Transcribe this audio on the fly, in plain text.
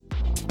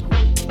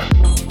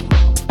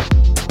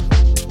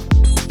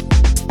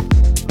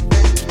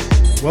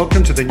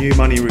Welcome to the New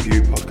Money Review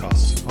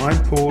podcast.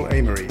 I'm Paul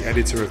Amery,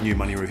 editor of New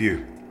Money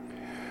Review.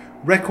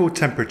 Record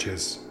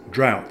temperatures,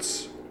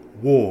 droughts,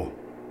 war,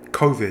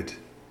 COVID,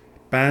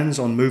 bans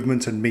on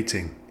movement and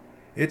meeting.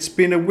 It's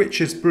been a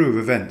witch's brew of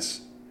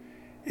events.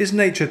 Is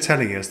nature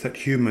telling us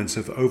that humans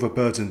have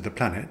overburdened the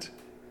planet?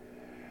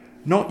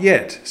 Not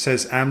yet,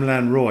 says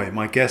Amlan Roy,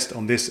 my guest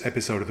on this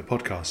episode of the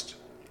podcast.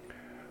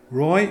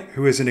 Roy,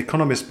 who is an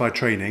economist by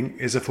training,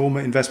 is a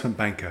former investment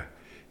banker.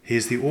 He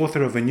is the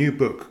author of a new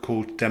book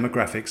called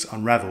Demographics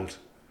Unravelled.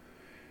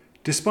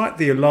 Despite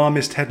the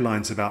alarmist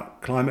headlines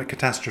about climate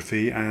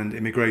catastrophe and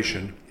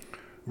immigration,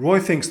 Roy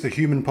thinks the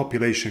human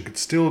population could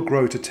still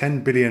grow to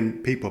 10 billion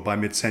people by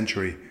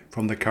mid-century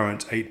from the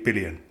current 8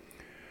 billion.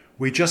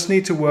 We just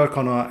need to work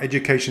on our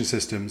education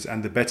systems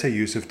and the better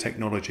use of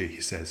technology, he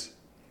says.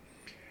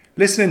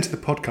 Listen into the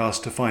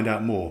podcast to find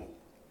out more.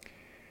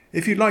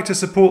 If you'd like to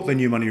support the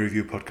New Money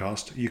Review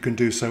podcast, you can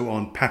do so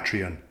on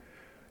Patreon.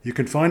 You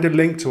can find a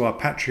link to our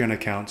Patreon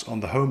account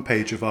on the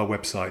homepage of our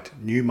website,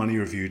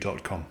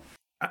 newmoneyreview.com.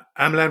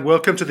 Amlan,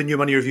 welcome to the New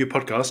Money Review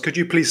podcast. Could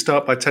you please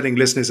start by telling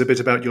listeners a bit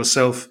about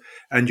yourself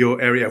and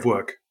your area of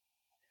work?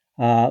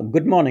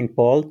 Good morning,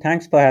 Paul.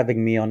 Thanks for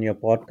having me on your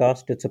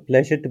podcast. It's a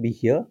pleasure to be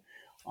here.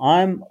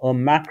 I'm a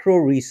macro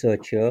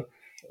researcher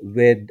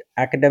with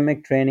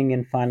academic training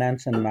in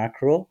finance and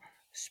macro.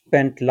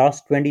 Spent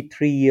last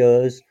 23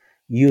 years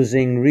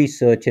using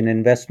research in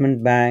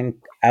investment bank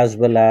as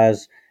well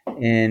as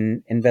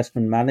in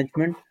investment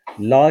management,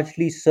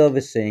 largely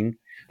servicing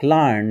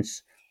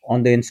clients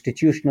on the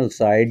institutional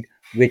side,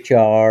 which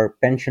are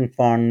pension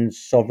funds,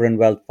 sovereign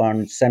wealth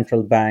funds,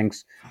 central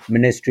banks,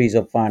 ministries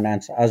of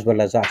finance, as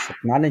well as asset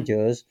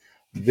managers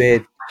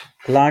with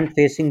client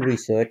facing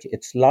research.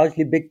 It's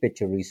largely big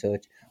picture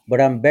research,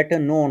 but I'm better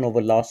known over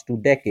the last 2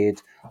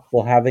 decades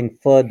for having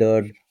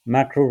furthered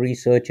macro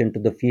research into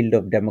the field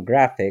of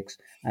demographics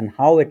and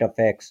how it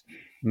affects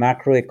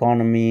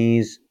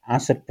macroeconomies,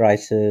 asset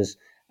prices,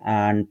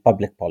 and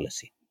public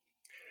policy.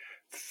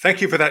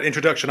 Thank you for that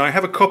introduction. I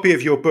have a copy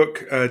of your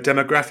book,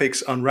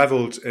 Demographics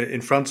Unravelled,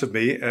 in front of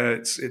me.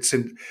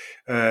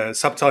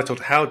 Subtitled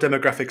How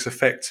Demographics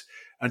Affect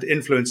and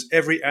Influence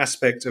Every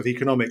Aspect of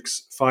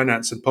Economics,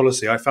 Finance and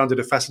Policy. I found it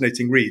a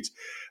fascinating read.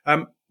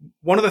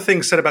 One of the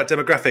things said about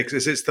demographics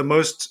is it's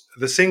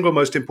the single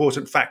most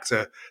important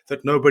factor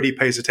that nobody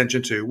pays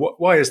attention to.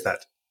 Why is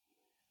that?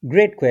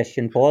 Great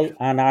question, Paul.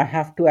 And I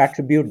have to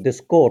attribute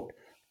this quote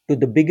to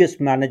the biggest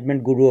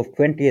management guru of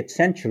 20th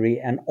century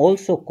and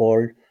also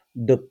called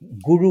the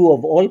guru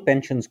of all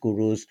pensions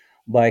gurus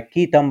by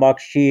Keith Ambach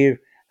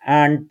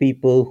and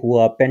people who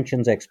are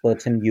pensions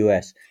experts in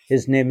US.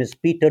 His name is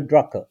Peter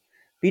Drucker.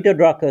 Peter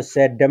Drucker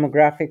said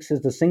demographics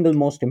is the single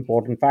most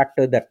important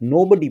factor that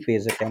nobody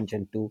pays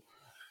attention to,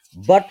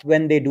 but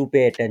when they do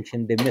pay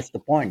attention, they miss the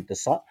point.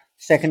 The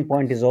second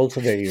point is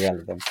also very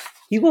relevant.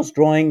 He was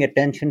drawing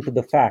attention to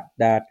the fact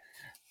that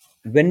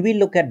when we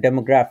look at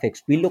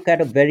demographics, we look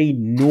at a very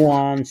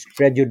nuanced,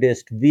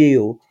 prejudiced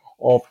view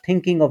of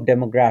thinking of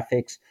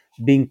demographics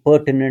being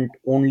pertinent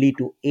only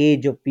to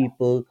age of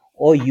people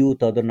or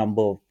youth or the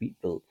number of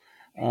people.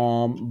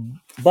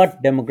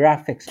 But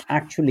demographics,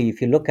 actually,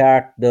 if you look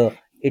at the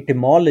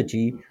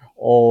etymology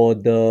or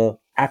the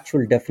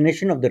actual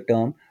definition of the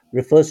term,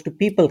 refers to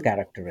people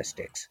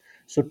characteristics.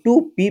 So,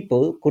 two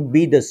people could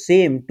be the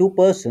same, two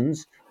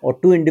persons or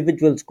two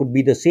individuals could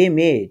be the same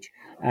age.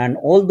 And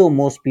although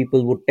most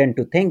people would tend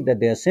to think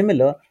that they are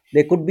similar,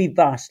 they could be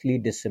vastly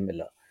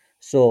dissimilar.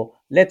 So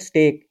let's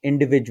take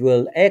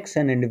individual X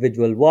and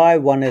individual Y.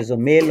 One is a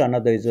male,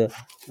 another is a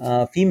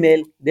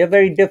female. They're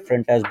very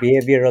different, as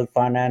behavioral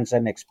finance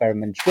and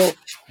experiments show.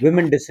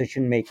 Women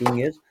decision making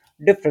is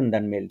different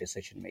than male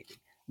decision making.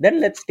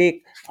 Then let's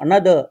take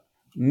another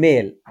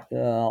male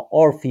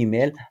or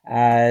female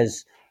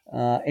as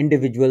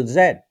individual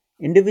Z.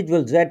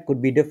 Individual Z could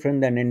be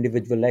different than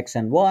individual X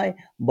and Y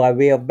by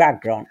way of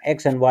background.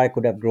 X and Y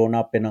could have grown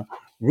up in a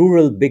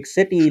rural big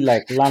city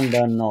like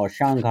London or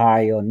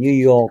Shanghai or New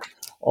York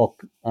or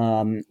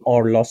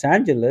Los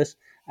Angeles,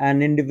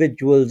 and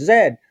individual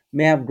Z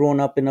may have grown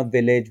up in a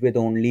village with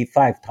only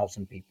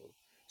 5,000 people.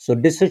 So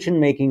decision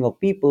making of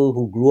people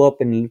who grew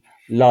up in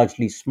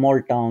largely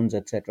small towns,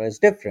 etc., is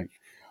different.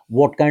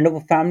 What kind of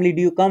a family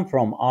do you come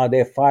from? Are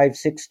there 5,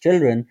 6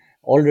 children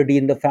already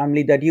in the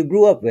family that you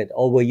grew up with,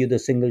 or were you the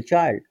single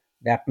child?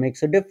 That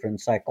makes a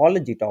difference.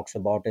 Psychology talks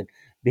about it.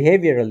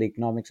 Behavioral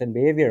economics and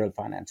behavioral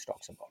finance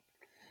talks about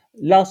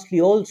it.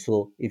 Lastly,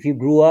 also, if you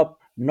grew up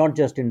not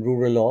just in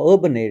rural or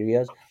urban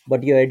areas,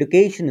 but your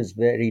education is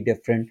very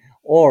different,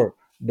 or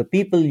the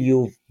people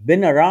you've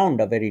been around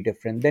are very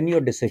different, then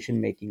your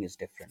decision making is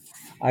different.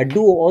 I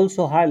do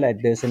also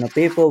highlight this in a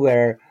paper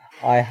where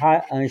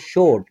I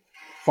showed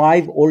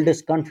 5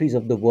 oldest countries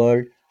of the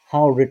world,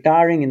 how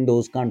retiring in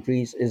those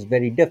countries is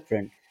very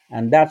different.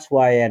 And that's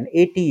why an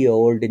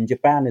 80-year-old in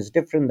Japan is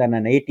different than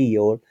an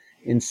 80-year-old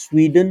in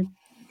Sweden,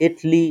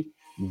 Italy,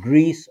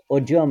 Greece, or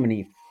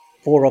Germany,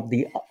 4 of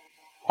the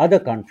other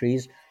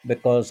countries,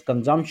 because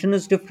consumption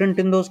is different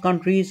in those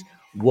countries,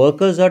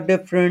 workers are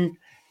different,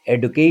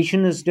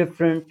 education is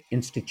different,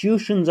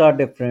 institutions are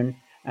different,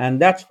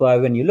 And that's why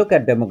when you look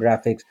at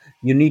demographics,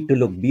 you need to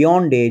look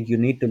beyond age, you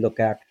need to look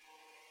at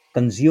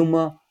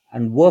consumer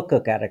and worker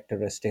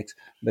characteristics,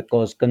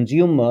 because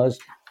consumers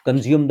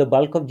consume the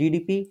bulk of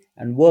GDP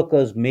and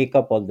workers make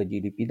up all the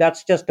GDP.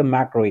 That's just a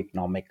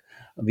macroeconomic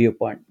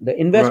viewpoint. The Right.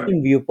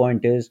 investing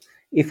viewpoint is,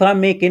 if I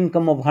make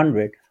income of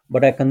 100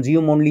 but I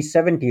consume only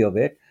 70 of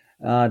it,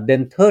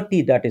 then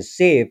 30 that is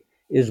saved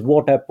is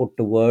what I put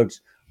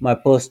towards my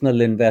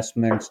personal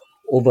investments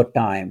over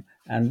time.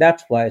 And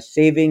that's why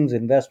savings,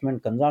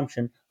 investment,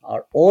 consumption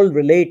are all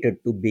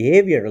related to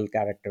behavioral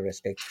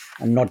characteristics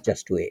and not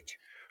just to age.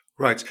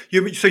 Right.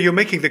 So you're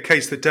making the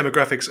case that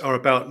demographics are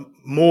about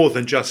more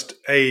than just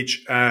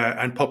age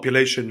and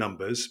population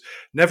numbers.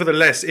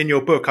 Nevertheless, in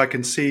your book, I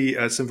can see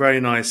some very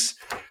nice,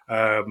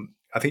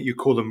 I think you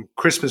call them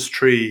Christmas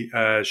tree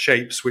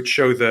shapes, which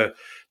show the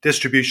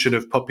distribution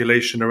of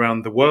population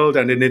around the world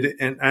and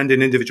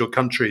in individual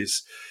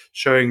countries,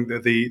 showing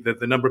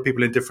the number of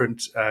people in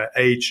different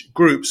age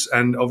groups.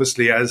 And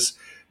obviously, as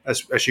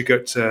you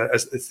get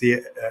as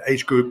the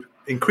age group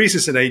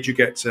increases in age, you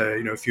get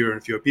fewer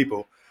and fewer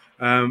people.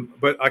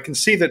 But I can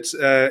see that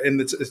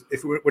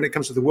when it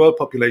comes to the world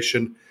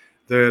population,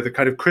 the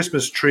kind of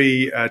Christmas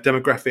tree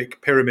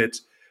demographic pyramid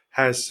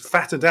has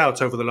fattened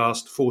out over the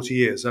last 40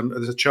 years.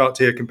 There's a chart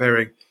here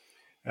comparing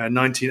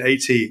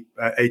 1980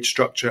 age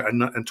structure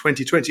and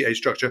 2020 age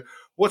structure.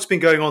 What's been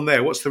going on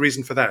there? What's the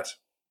reason for that?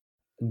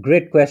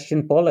 Great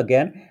question, Paul.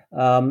 Again,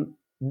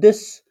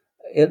 this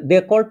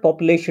they're called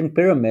population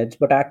pyramids,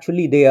 but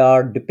actually they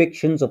are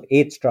depictions of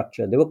age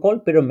structure. They were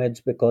called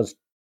pyramids because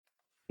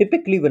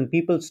typically when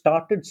people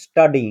started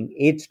studying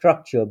age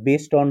structure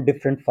based on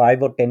different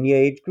 5 or 10 year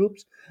age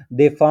groups,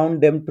 they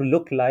found them to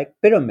look like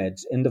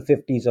pyramids in the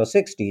 50s or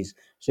 60s.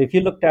 So if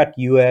you looked at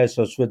US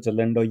or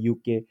Switzerland or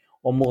UK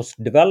or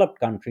most developed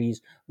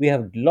countries, we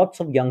have lots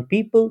of young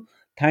people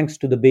thanks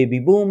to the baby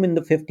boom in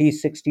the 50s,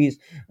 60s,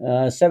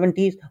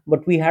 70s,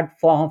 but we had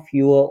far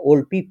fewer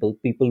old people.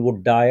 People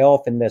would die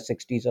off in their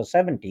 60s or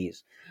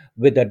 70s.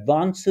 With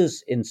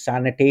advances in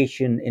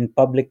sanitation, in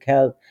public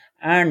health,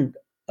 and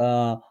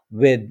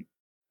with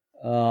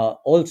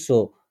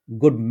also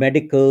good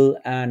medical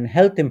and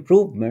health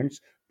improvements,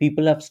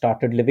 people have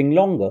started living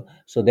longer.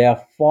 So there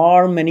are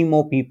far many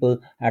more people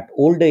at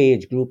older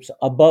age groups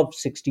above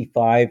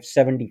 65,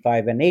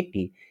 75, and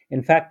 80.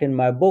 In fact, in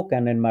my book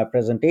and in my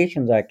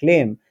presentations, I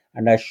claim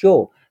and I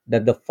show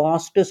that the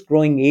fastest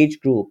growing age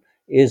group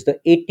is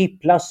the 80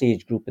 plus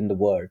age group in the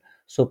world.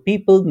 So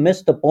people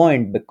miss the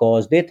point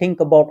because they think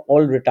about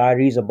all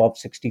retirees above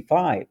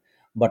 65.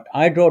 But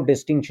I draw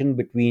distinction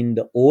between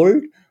the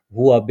old,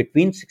 who are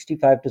between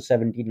 65 to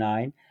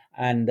 79,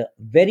 and the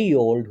very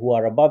old, who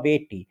are above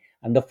 80.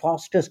 And the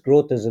fastest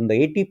growth is in the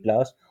 80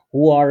 plus,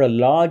 who are a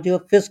larger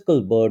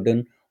fiscal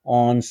burden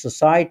on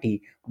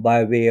society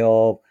by way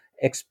of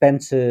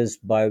expenses,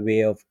 by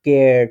way of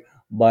care,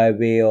 by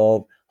way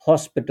of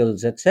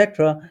hospitals,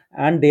 etc.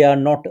 And they are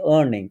not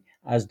earning.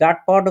 As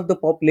that part of the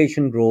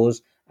population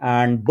grows,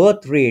 and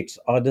birth rates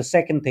are the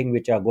second thing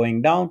which are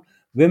going down,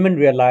 women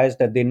realize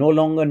that they no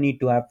longer need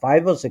to have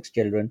 5 or 6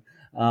 children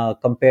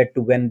compared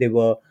to when they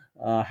were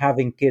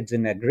having kids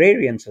in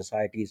agrarian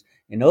societies.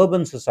 In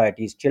urban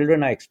societies,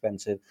 children are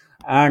expensive,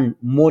 and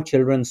more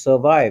children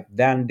survive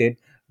than did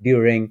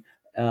during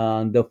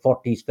the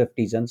 40s,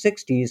 50s, and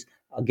 60s.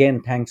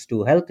 Again, thanks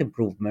to health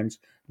improvements,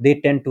 they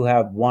tend to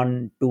have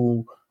one,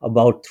 two,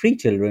 about 3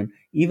 children.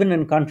 Even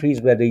in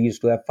countries where they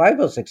used to have 5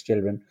 or 6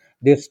 children,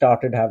 they've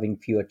started having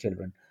fewer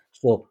children.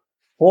 So,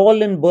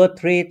 fall in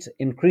birth rates,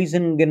 increases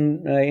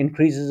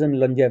in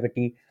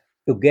longevity,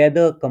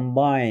 together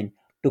combine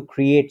to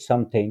create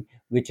something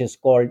which is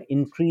called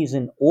increase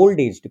in old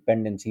age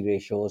dependency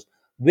ratios,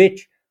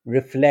 which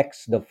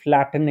reflects the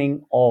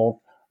flattening of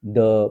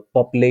the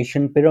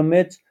population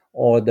pyramids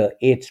or the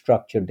age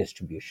structure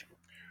distribution.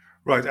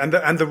 Right,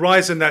 and the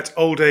rise in that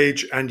old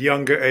age and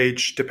younger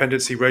age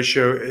dependency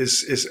ratio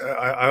is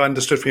I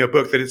understood from your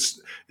book that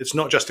it's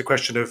not just a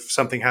question of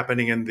something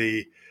happening in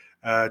the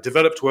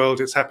developed world;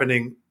 it's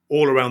happening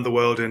all around the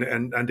world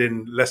and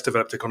in less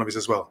developed economies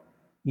as well.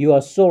 You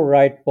are so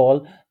right,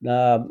 Paul.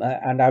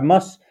 And I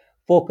must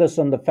focus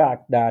on the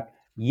fact that,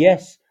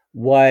 yes,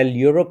 while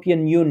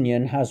European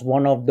Union has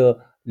one of the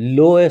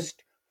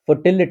lowest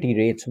fertility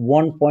rates,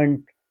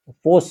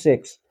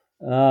 1.46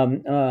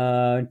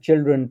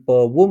 children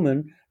per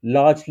woman,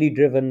 largely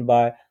driven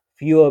by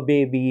fewer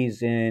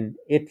babies in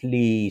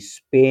Italy,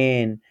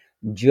 Spain,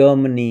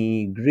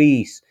 Germany,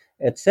 Greece,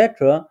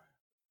 etc.,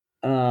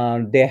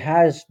 there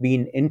has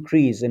been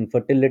increase in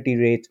fertility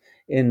rates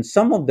in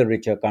some of the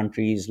richer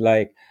countries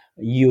like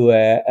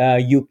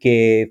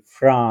UK,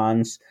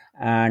 France,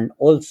 and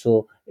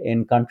also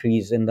in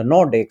countries in the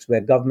Nordics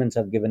where governments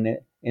have given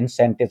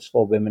incentives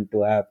for women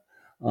to have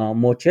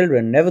more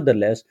children.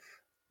 Nevertheless,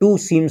 two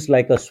seems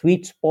like a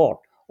sweet spot,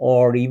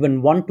 or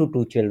even 1 to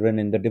 2 children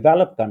in the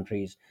developed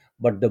countries.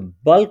 But the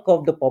bulk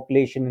of the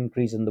population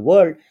increase in the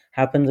world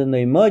happens in the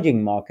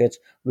emerging markets,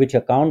 which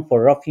account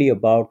for roughly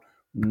about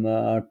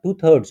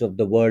two-thirds of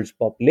the world's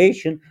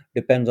population.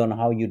 Depends on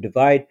how you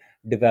divide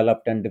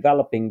developed and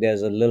developing,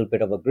 there's a little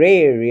bit of a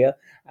gray area.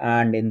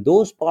 And in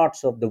those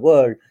parts of the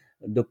world,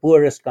 the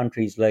poorest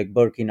countries like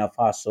Burkina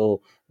Faso,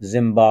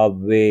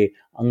 Zimbabwe,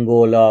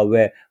 Angola,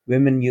 where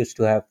women used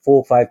to have 4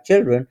 or 5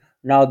 children,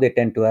 now they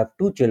tend to have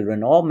 2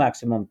 children or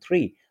maximum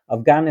three.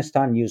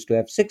 Afghanistan used to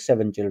have 6 or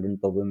 7 children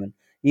per woman.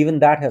 Even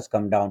that has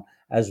come down.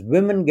 As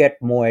women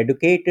get more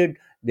educated,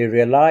 they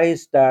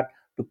realize that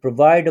to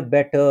provide a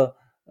better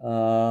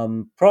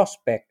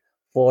prospect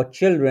for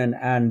children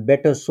and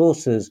better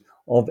sources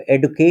of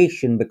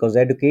education, because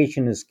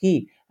education is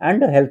key,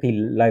 and a healthy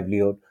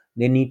livelihood,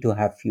 they need to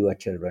have fewer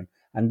children.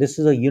 And this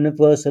is a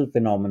universal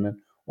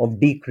phenomenon of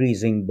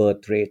decreasing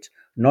birth rates,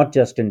 not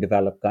just in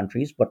developed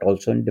countries, but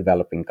also in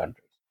developing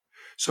countries.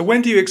 So,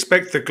 when do you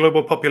expect the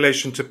global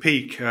population to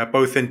peak,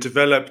 both in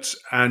developed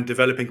and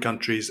developing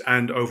countries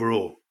and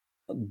overall?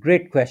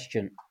 Great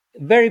question.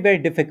 Very, very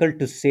difficult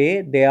to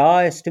say. There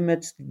are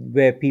estimates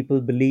where people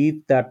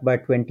believe that by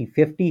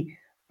 2050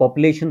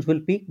 populations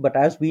will peak, but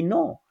as we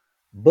know,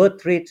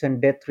 birth rates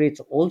and death rates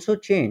also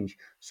change.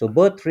 So,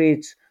 birth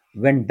rates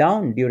went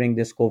down during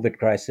this COVID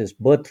crisis.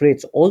 Birth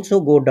rates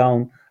also go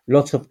down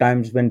lots of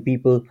times when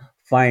people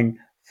find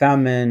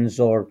famines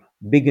or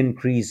big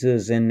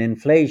increases in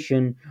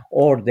inflation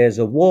or there's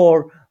a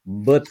war.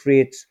 Birth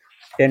rates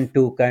tend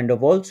to kind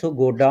of also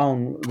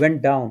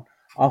went down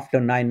after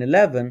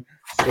 9/11.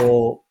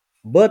 So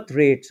birth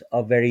rates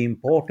are very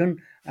important,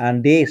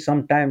 and they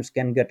sometimes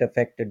can get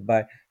affected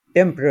by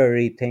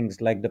temporary things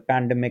like the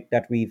pandemic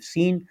that we've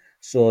seen.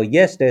 So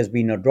yes, there's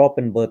been a drop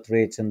in birth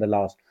rates in the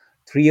last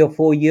 3 or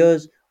 4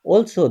 years.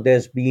 Also,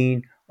 there's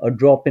been a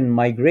drop in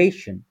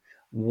migration.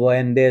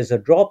 When there's a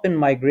drop in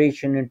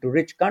migration into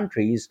rich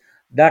countries,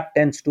 that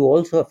tends to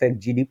also affect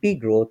GDP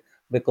growth,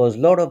 because a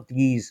lot of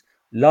these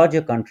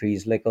larger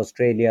countries like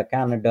Australia,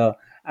 Canada,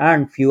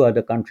 and few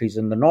other countries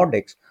in the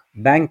Nordics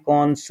bank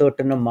on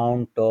certain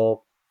amount of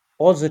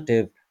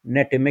positive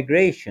net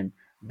immigration.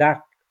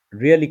 That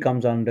really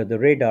comes under the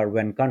radar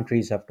when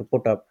countries have to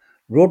put up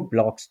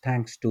roadblocks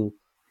thanks to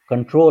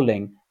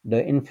controlling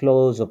the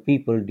inflows of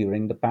people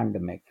during the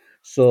pandemic.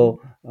 So,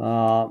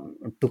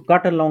 to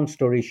cut a long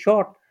story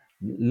short,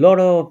 a lot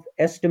of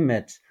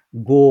estimates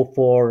go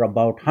for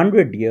about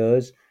 100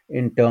 years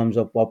in terms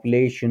of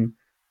population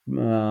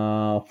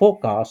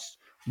forecasts,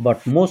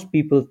 but most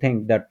people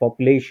think that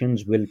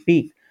populations will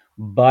peak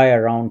by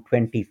around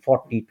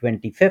 2040,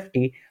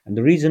 2050. And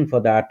the reason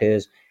for that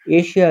is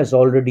Asia has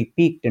already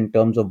peaked in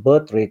terms of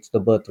birth rates. The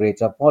birth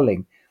rates are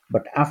falling.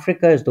 But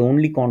Africa is the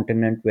only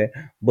continent where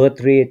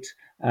birth rates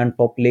and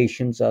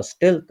populations are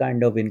still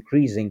kind of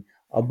increasing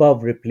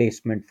above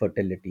replacement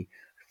fertility.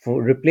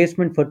 For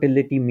replacement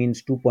fertility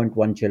means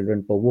 2.1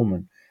 children per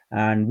woman.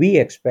 And we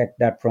expect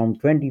that from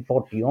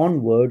 2040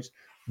 onwards,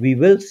 we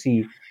will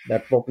see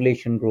that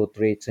population growth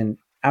rates in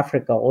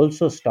Africa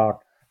also start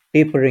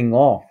tapering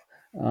off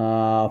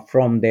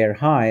from their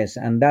highs,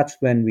 and that's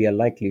when we are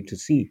likely to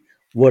see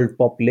world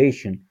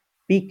population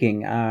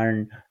peaking.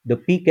 And the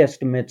peak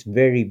estimates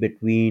vary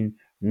between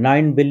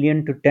 9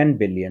 billion to 10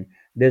 billion.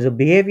 There's a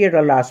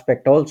behavioral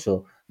aspect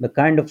also. The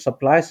kind of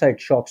supply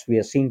side shocks we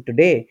are seeing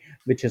today,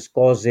 which is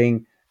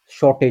causing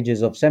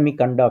shortages of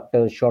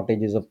semiconductors,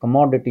 shortages of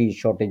commodities,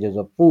 shortages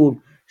of food,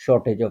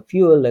 shortage of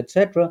fuel,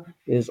 etc.,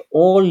 is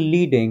all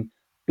leading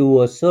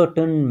to a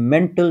certain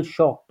mental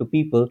shock to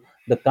people,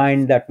 the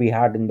kind that we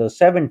had in the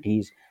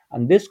 70s.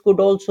 And this could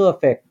also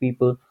affect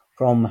people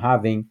from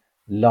having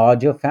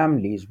larger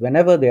families.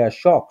 Whenever there are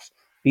shocks,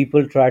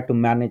 people try to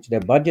manage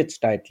their budgets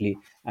tightly,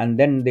 and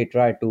then they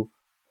try to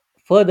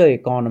further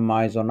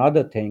economize on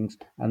other things.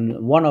 And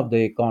one of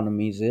the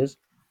economies is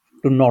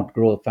to not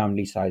grow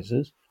family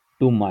sizes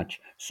too much.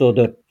 So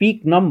the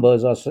peak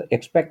numbers are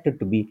expected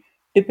to be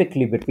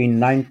typically between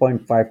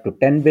 9.5 to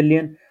 10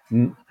 billion.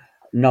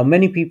 Now,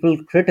 many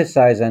people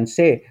criticize and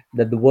say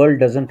that the world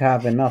doesn't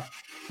have enough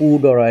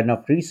food or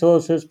enough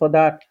resources for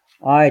that.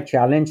 I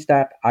challenge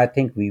that. I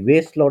think we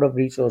waste a lot of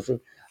resources.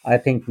 I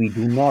think we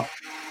do not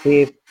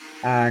save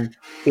and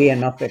pay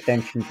enough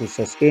attention to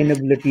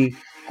sustainability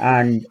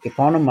and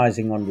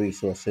economizing on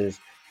resources.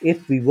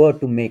 If we were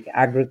to make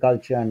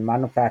agriculture and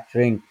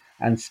manufacturing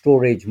and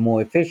storage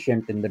more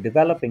efficient in the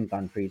developing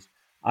countries,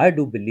 I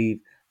do believe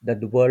that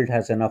the world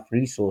has enough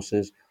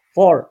resources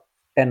for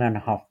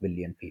 10.5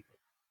 billion people.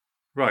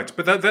 Right,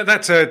 but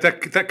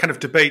that kind of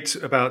debate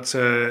about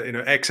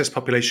excess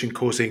population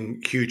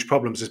causing huge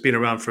problems has been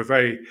around for a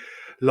very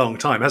long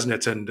time, hasn't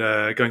it? And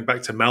going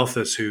back to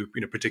Malthus, who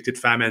predicted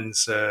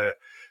famines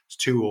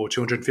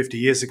 250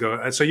 years ago.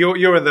 And so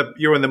you're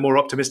in the more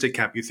optimistic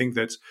camp. You think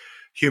that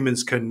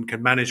humans can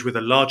manage with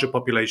a larger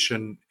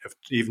population of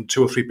even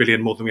 2 or 3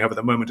 billion more than we have at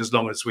the moment, as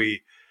long as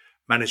we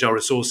manage our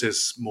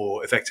resources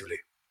more effectively.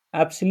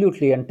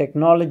 Absolutely, and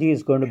technology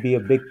is going to be a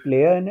big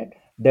player in it.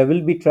 There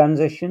will be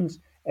transitions.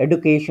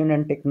 Education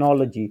and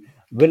technology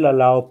will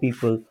allow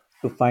people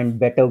to find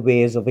better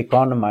ways of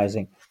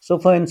economizing. So,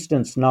 for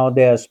instance, now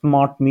there are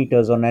smart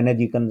meters on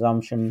energy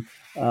consumption,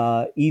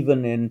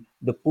 even in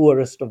the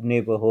poorest of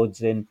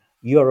neighborhoods in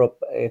Europe,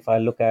 if I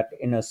look at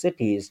inner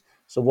cities.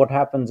 So what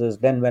happens is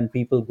then when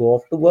people go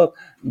off to work,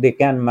 they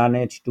can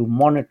manage to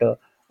monitor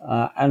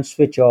and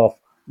switch off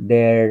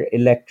their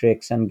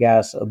electrics and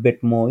gas a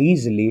bit more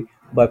easily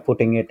by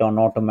putting it on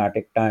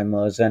automatic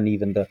timers, and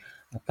even the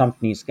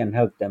companies can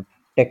help them.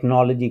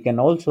 Technology can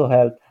also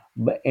help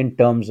in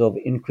terms of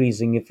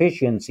increasing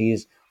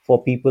efficiencies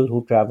for people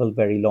who travel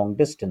very long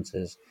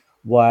distances.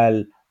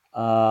 While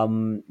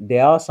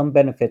there are some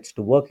benefits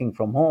to working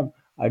from home,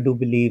 I do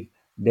believe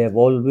there have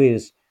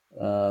always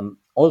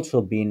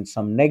also been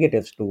some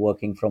negatives to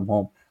working from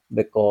home,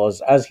 because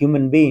as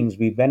human beings,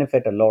 we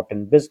benefit a lot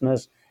in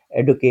business,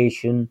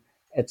 education,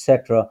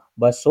 etc.,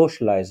 by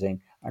socializing.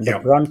 And the Yeah.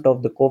 brunt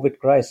of the COVID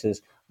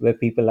crisis, where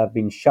people have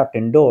been shut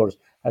indoors,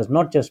 has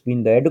not just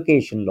been the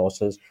education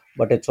losses,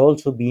 but it's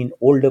also been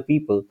older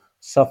people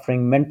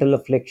suffering mental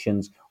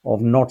afflictions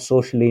of not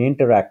socially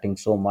interacting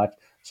so much.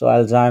 So,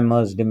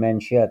 Alzheimer's,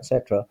 dementia,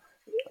 etc.,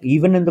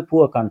 even in the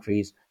poor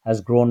countries,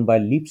 has grown by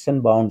leaps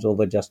and bounds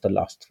over just the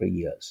last 3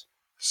 years.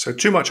 So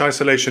too much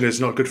isolation is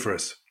not good for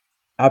us.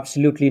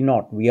 Absolutely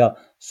not. We are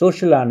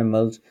social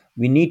animals.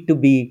 We need to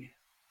be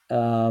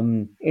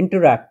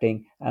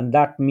interacting, and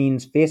that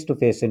means face to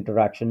face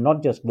interaction,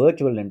 not just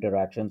virtual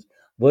interactions.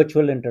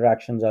 Virtual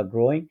interactions are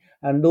growing,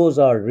 and those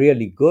are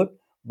really good,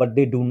 but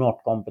they do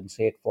not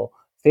compensate for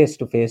face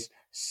to face,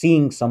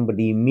 seeing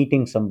somebody,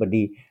 meeting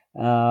somebody,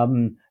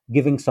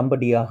 giving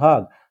somebody a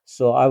hug.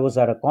 So, I was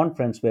at a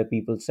conference where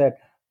people said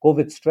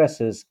COVID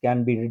stresses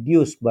can be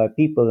reduced by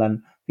people,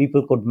 and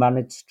people could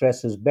manage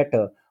stresses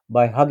better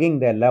by hugging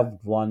their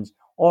loved ones,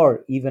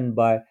 or even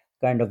by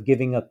kind of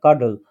giving a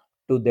cuddle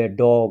to their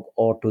dog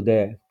or to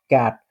their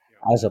cat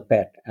as a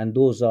pet. And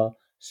those are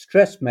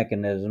stress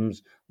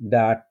mechanisms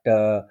that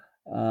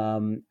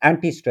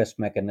anti stress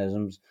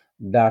mechanisms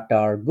that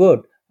are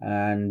good.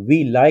 And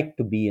we like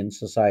to be in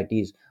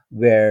societies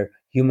where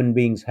human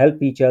beings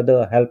help each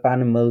other, help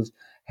animals,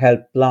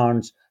 help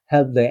plants,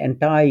 help the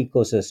entire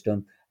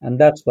ecosystem. And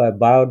that's why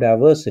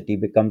biodiversity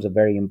becomes a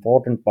very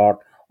important part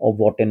of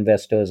what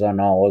investors are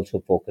now also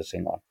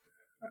focusing on.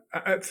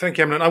 Thank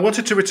you, Amnon. I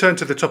wanted to return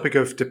to the topic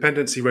of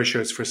dependency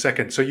ratios for a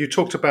second. So you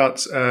talked about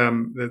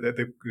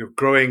the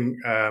growing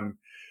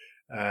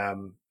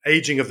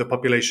aging of the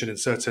population in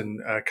certain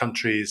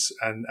countries,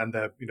 and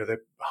the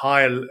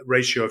higher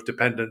ratio of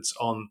dependence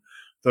on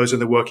those in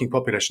the working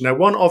population. Now,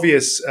 one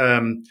obvious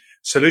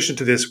solution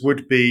to this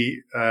would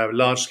be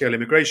large scale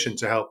immigration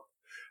to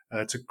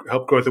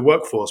help grow the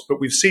workforce. But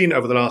we've seen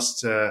over the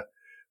last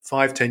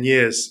 5, 10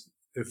 years,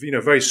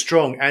 very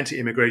strong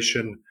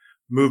anti-immigration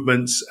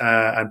movements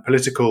and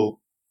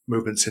political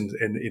movements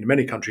in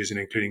many countries,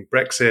 including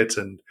Brexit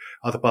and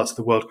other parts of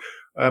the world.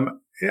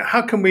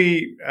 How can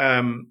we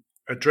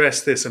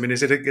address this? I mean,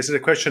 is it a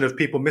question of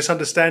people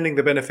misunderstanding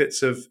the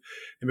benefits of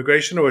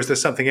immigration, or is there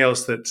something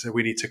else that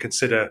we need to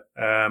consider?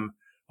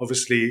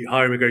 Obviously,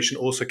 higher immigration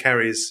also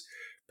carries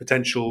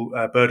potential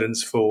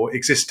burdens for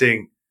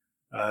existing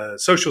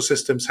social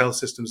systems, health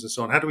systems, and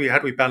so on. How do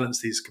we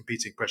balance these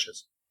competing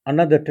pressures?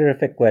 Another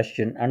terrific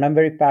question, and I'm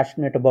very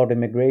passionate about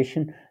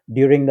immigration.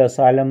 During the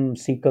asylum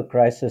seeker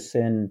crisis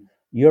in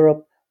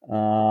Europe,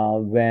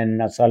 when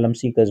asylum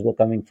seekers were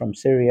coming from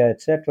Syria,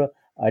 etc.,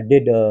 I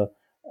did a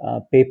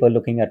paper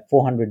looking at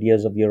 400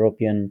 years of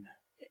European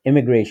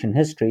immigration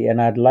history, and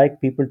I'd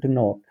like people to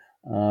note,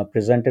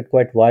 presented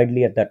quite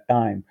widely at that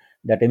time,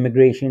 that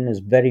immigration is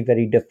very,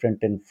 very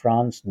different in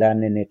France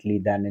than in Italy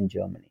than in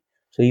Germany.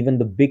 So even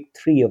the big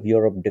three of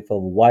Europe differ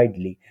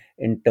widely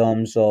in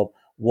terms of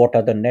what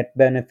are the net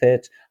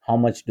benefits, how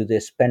much do they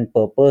spend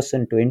per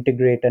person to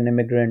integrate an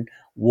immigrant,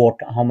 what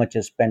how much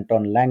is spent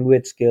on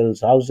language skills,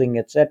 housing,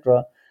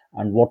 etc.,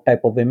 and what type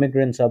of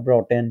immigrants are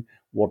brought in,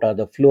 what are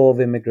the flow of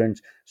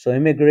immigrants. So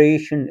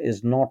immigration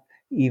is not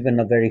even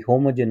a very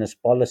homogeneous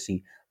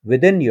policy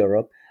within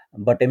Europe,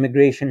 but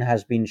immigration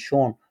has been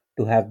shown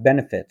to have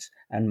benefits.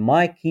 And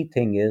my key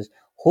thing is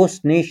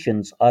host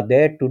nations are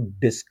there to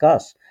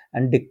discuss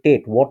and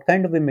dictate what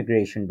kind of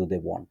immigration do they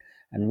want.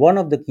 And one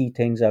of the key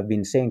things I've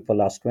been saying for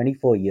last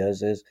 24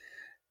 years is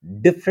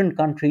different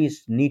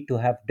countries need to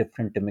have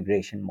different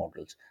immigration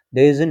models.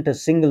 There isn't a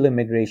single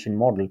immigration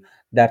model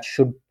that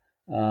should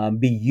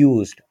be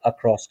used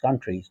across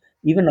countries,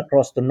 even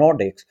across the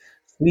Nordics.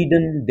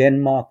 Sweden,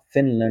 Denmark,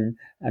 Finland,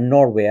 and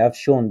Norway have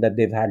shown that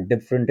they've had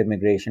different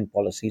immigration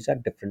policies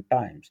at different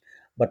times.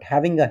 But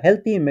having a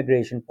healthy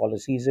immigration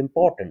policy is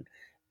important,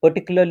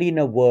 particularly in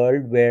a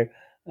world where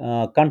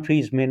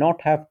countries may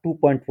not have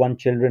 2.1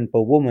 children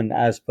per woman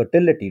as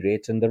fertility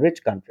rates in the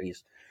rich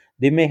countries.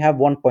 They may have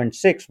 1.6,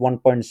 1.7,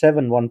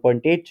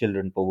 1.8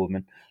 children per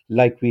woman,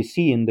 like we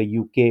see in the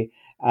UK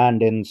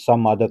and in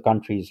some other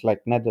countries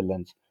like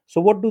Netherlands.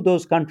 So what do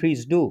those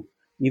countries do?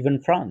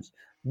 Even France.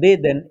 They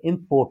then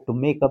import to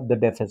make up the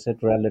deficit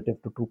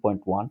relative to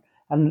 2.1.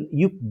 And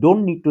you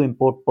don't need to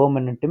import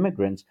permanent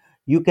immigrants.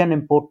 You can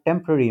import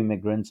temporary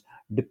immigrants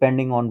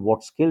depending on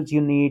what skills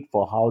you need,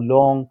 for how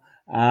long,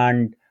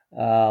 and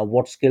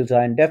what skills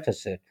are in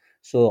deficit.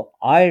 So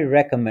I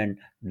recommend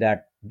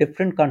that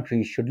different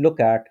countries should look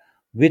at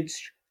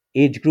which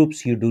age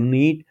groups you do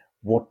need,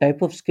 what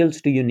type of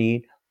skills do you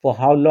need, For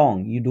how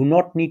long? You do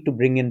not need to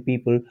bring in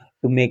people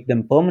to make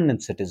them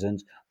permanent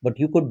citizens, but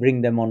you could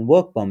bring them on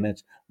work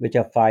permits, which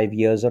are 5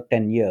 years or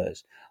 10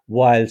 years.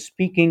 While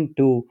speaking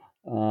to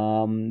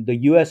the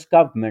US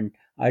government,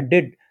 I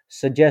did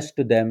suggest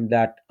to them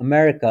that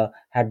America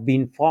had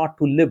been far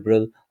too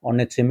liberal on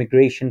its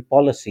immigration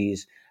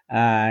policies,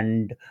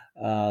 and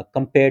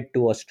compared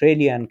to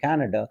Australia and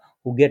Canada,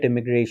 who get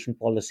immigration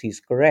policies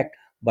correct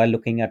by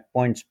looking at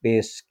points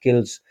based,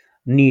 skills,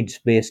 needs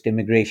based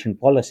immigration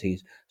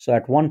policies. So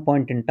at one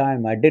point in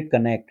time, I did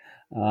connect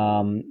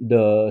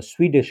the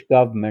Swedish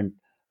government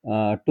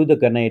to the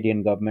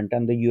Canadian government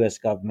and the US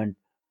government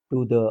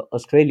to the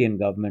Australian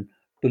government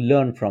to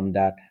learn from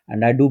that.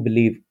 And I do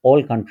believe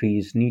all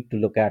countries need to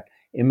look at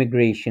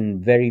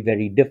immigration very,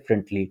 very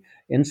differently.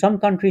 In some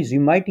countries, you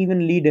might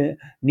even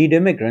need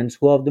immigrants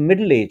who are of the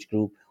middle age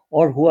group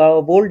or who are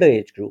of older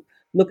age group.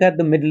 Look at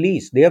the Middle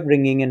East. They are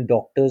bringing in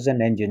doctors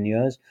and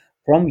engineers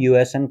from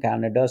US and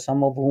Canada,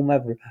 some of whom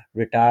have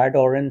retired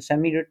or in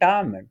semi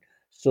retirement.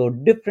 So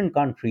different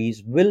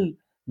countries will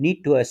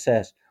need to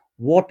assess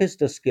what is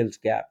the skills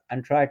gap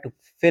and try to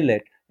fill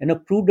it in a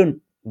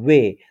prudent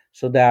way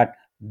so that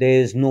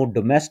there is no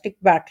domestic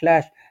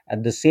backlash.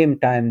 At the same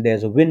time,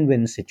 there's a win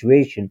win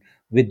situation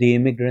with the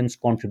immigrants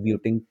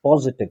contributing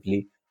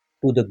positively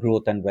to the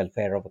growth and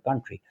welfare of a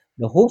country.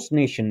 The host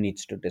nation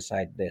needs to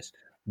decide this.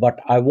 But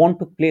I want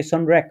to place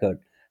on record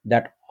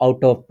that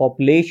out of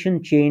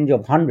population change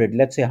of 100,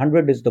 let's say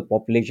 100 is the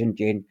population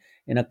change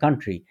in a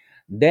country,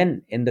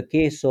 then in the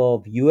case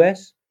of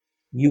US,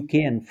 UK,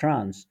 and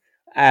France,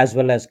 as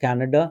well as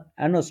Canada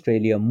and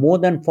Australia, more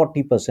than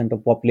 40%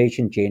 of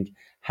population change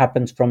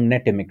happens from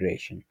net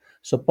immigration.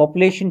 So,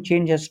 population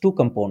change has two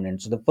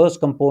components. The first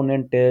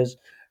component is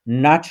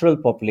natural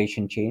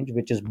population change,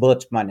 which is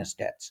births minus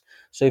deaths.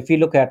 So, if you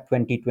look at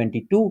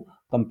 2022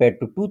 compared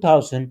to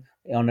 2000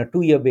 on a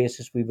 2 year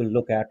basis, we will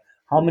look at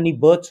how many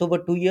births over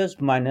 2 years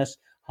minus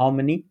how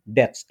many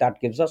deaths. That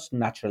gives us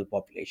natural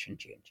population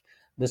change.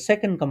 The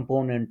second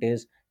component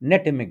is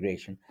net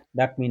immigration.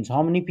 That means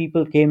how many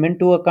people came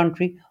into a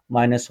country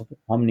minus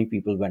how many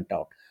people went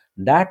out.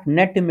 That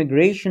net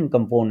immigration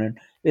component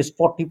is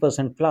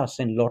 40% plus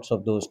in lots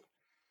of those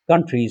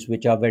countries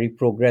which are very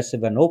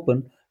progressive and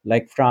open,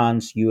 like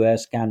France,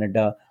 US,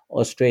 Canada,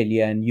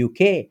 Australia, and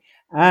UK.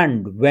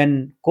 And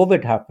when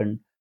COVID happened,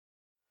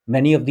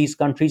 many of these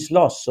countries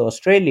lost. So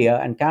Australia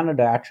and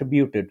Canada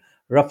attributed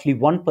roughly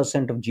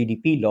 1% of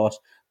GDP loss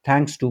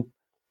thanks to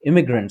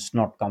immigrants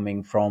not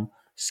coming from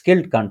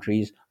skilled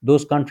countries.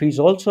 Those countries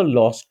also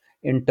lost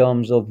in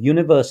terms of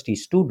university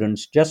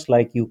students, just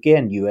like UK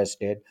and US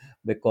did,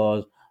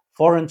 because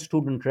foreign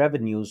student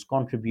revenues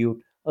contribute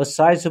a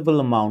sizable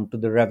amount to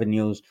the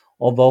revenues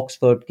of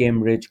Oxford,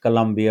 Cambridge,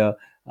 Columbia,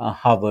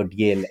 Harvard,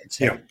 Yale,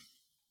 etc.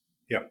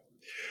 Yeah, yeah.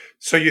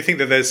 So you think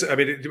that there's, I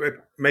mean,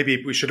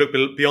 maybe we should look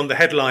beyond the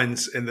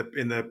headlines in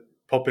the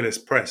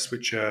populist press,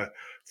 which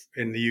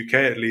in the UK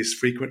at least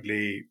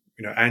frequently,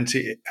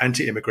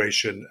 anti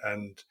immigration,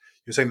 and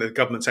you're saying that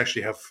governments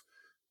actually have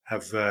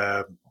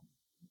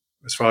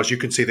as far as you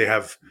can see, they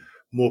have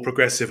more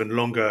progressive and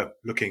longer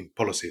looking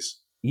policies.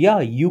 Yeah,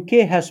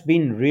 UK has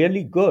been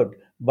really good,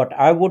 but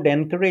I would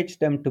encourage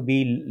them to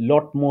be a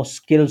lot more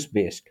skills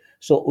based.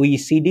 So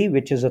OECD,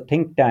 which is a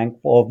think tank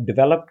of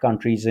developed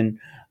countries in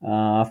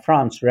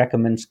France,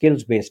 recommends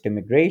skills based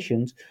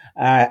immigrations,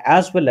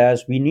 as well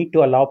as we need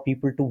to allow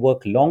people to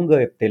work longer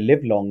if they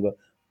live longer,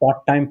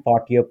 part time,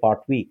 part year,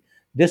 part week.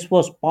 This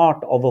was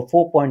part of a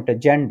 4 point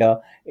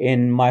agenda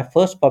in my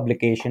first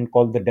publication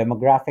called the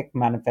Demographic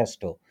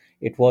Manifesto.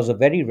 It was a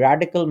very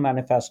radical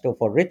manifesto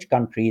for rich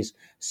countries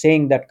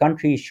saying that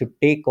countries should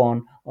take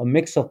on a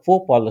mix of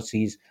four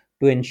policies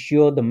to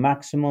ensure the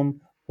maximum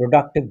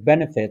productive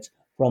benefits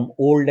from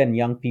old and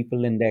young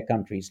people in their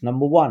countries.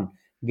 Number one,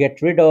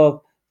 get rid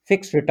of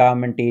fixed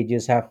retirement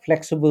ages, have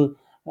flexible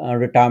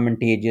retirement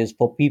ages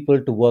for people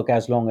to work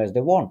as long as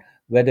they want,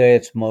 whether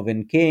it's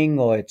Mervyn King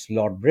or it's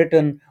Lord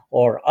Britton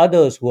or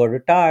others who are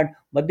retired,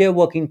 but they're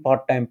working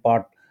part time,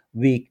 part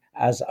week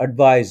as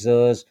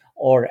advisors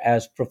or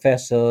as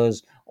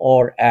professors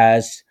or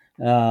as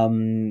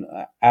gurus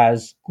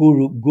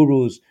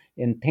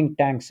in think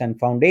tanks and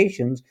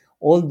foundations.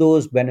 All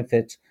those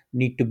benefits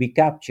need to be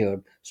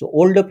captured. So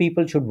older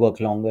people should work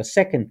longer.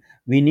 Second,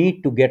 we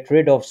need to get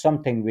rid of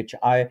something which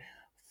I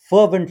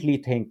fervently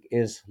think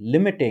is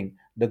limiting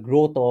the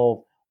growth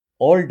of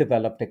all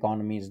developed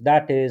economies,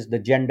 that is the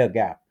gender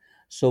gap.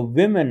 So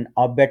women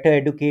are better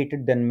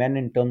educated than men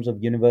in terms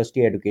of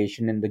university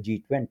education in the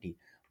G20,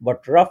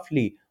 but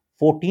roughly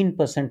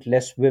 14%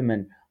 less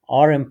women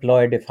are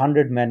employed if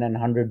 100 men and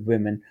 100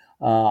 women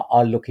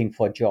are looking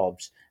for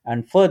jobs.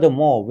 And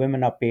furthermore,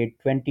 women are paid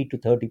 20 to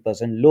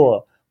 30%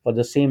 lower for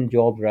the same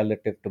job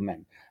relative to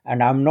men.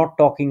 And I'm not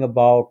talking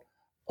about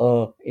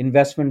a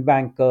investment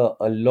banker,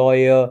 a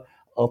lawyer,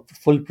 a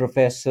full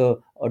professor,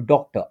 a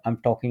doctor. I'm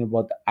talking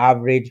about the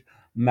average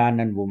man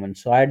and woman.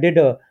 So I did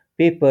a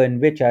paper in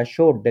which I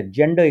showed that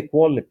gender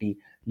equality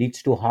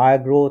leads to higher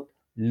growth,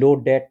 low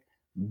debt,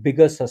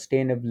 bigger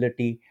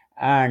sustainability,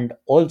 and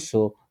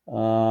also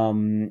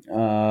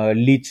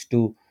leads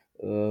to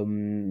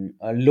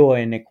lower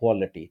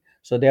inequality.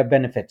 So there are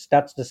benefits.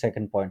 That's the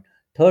second point.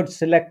 Third,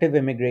 selective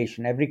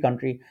immigration. Every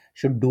country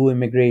should do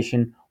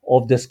immigration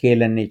of the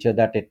scale and nature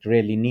that it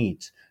really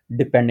needs,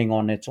 depending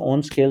on its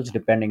own skills,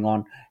 depending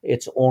on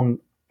its own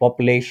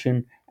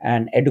population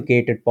and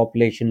educated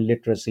population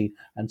literacy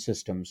and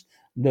systems.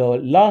 The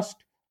last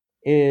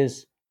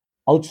is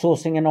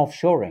outsourcing and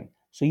offshoring.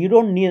 So you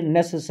don't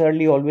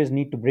necessarily always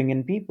need to bring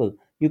in people.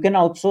 You can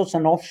outsource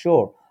and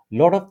offshore a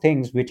lot of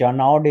things which are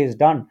nowadays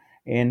done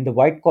in the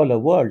white collar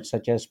world,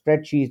 such as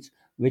spreadsheets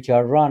which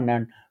are run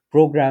and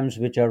programs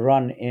which are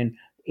run in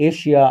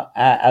Asia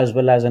as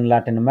well as in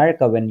Latin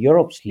America when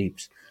Europe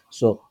sleeps.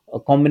 So a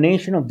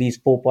combination of these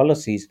four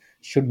policies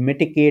should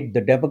mitigate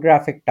the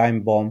demographic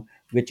time bomb,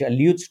 which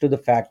alludes to the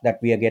fact that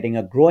we are getting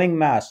a growing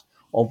mass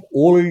of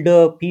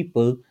older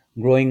people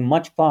growing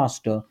much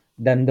faster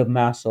than the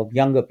mass of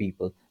younger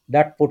people.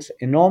 That puts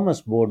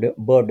enormous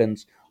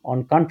burdens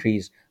on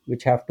countries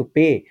which have to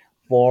pay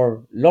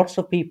for lots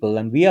of people.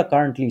 And we are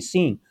currently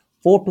seeing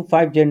 4 to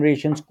 5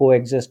 generations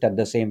coexist at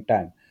the same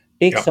time.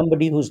 Take Yeah,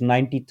 somebody who's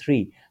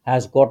 93,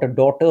 has got a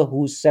daughter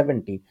who's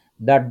 70.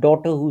 That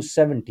daughter who's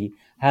 70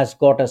 has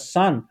got a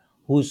son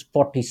who's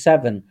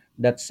 47.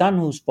 That son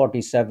who's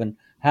 47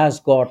 has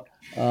got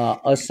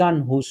a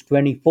son who's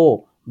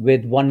 24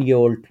 with 1 year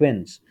old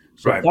twins.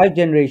 So right. 5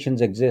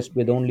 generations exist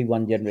with only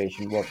one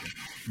generation working.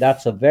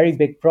 That's a very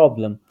big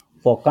problem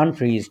for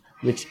countries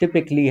which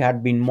typically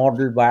had been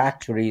modeled by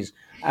actuaries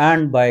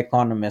and by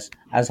economists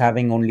as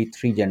having only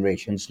 3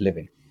 generations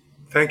living.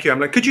 Thank you,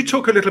 Amla. Could you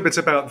talk a little bit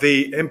about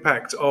the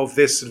impact of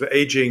this sort of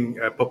aging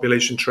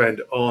population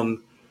trend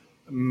on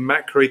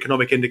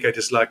macroeconomic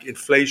indicators like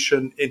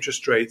inflation,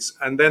 interest rates,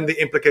 and then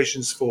the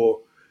implications for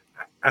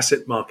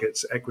asset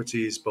markets,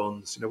 equities,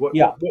 bonds? You know,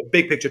 Yeah, what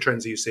big picture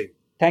trends are you seeing?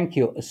 thank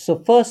you. So,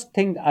 first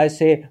thing I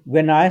say,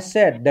 when I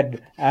said that,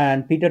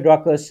 and Peter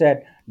Drucker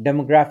said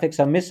demographics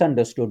are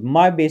misunderstood,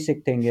 my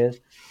basic thing is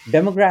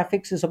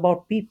demographics is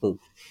about people.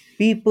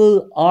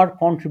 People are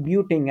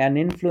contributing and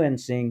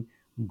influencing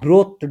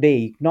growth today.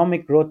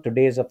 Economic growth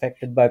today is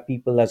affected by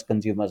people as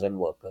consumers and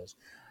workers.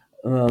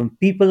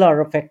 People are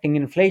affecting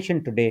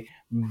inflation today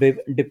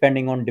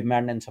depending on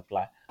demand and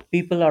supply.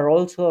 People are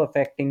also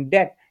affecting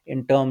debt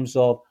in terms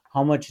of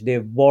how much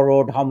they've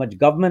borrowed, how much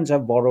governments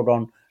have borrowed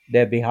on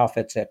their behalf,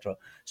 etc.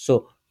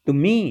 So to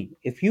me,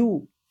 if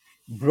you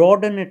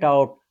broaden it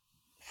out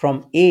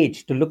from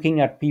age to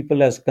looking at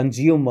people as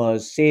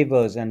consumers,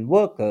 savers, and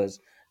workers,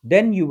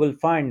 then you will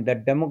find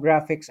that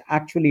demographics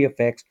actually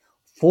affects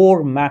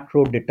four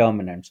macro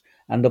determinants.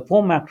 And the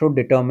four macro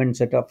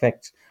determinants it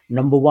affects,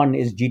 number one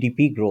is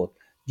GDP growth.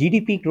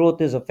 GDP growth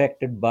is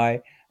affected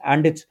by,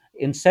 and it's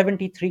in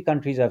 73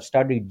 countries I've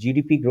studied,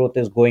 GDP growth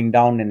is going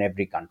down in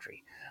every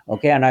country.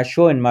 Okay, and I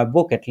show in my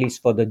book, at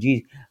least for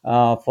the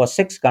for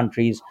 6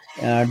 countries,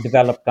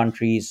 developed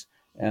countries,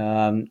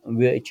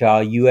 which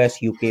are US,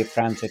 UK,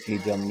 France, Italy,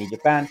 Germany,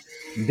 Japan.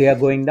 They are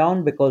going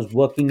down because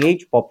working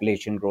age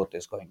population growth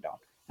is going down.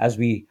 As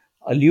we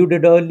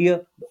alluded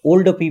earlier,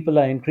 older people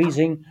are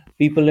increasing.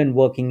 People in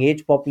working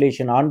age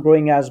population aren't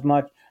growing as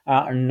much,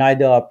 and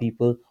neither are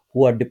people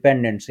who are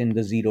dependents in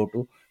the 0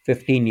 to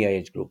 15-year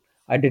age group.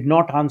 I did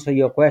not answer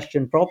your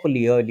question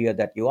properly earlier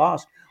that you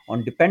asked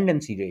on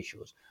dependency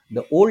ratios.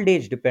 The old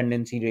age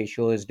dependency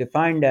ratio is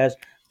defined as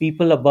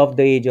people above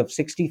the age of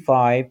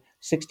 65,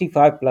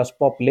 65 plus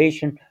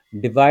population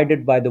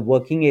divided by the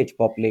working age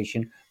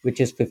population,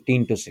 which is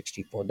 15 to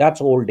 64.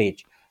 That's old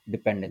age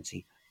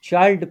dependency.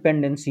 Child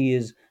dependency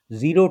is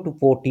 0 to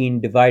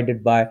 14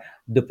 divided by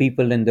the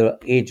people in the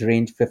age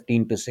range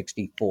 15 to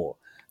 64.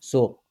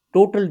 So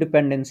total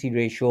dependency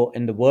ratio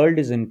in the world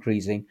is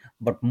increasing,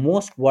 but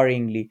most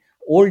worryingly,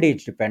 old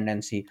age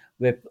dependency,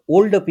 where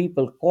older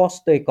people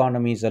cost the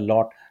economies a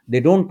lot. They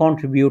don't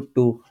contribute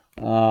to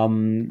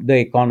the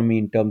economy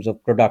in terms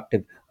of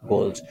productive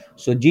goals.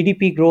 So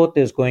GDP growth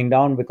is going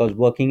down because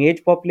working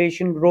age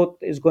population growth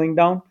is going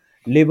down,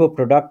 labor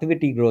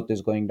productivity growth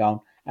is going down,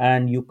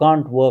 and you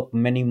can't work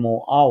many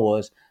more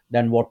hours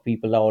than what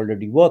people are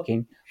already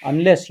working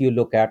unless you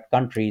look at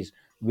countries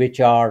which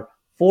are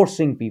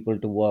forcing people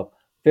to work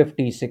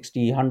 50,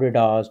 60, 100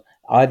 hours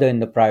either in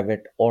the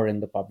private or in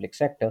the public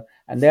sector.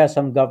 And there are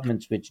some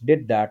governments which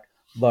did that,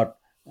 but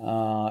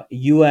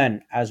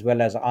UN as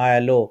well as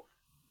ILO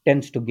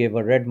tends to give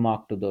a red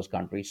mark to those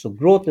countries. So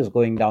growth is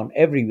going down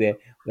everywhere,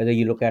 whether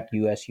you look at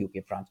US,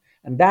 UK, France.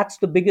 And that's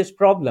the biggest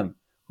problem.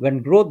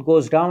 When growth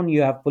goes down,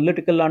 you have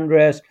political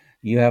unrest,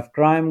 you have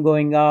crime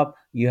going up,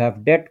 you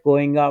have debt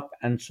going up,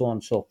 and so on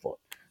and so forth.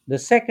 The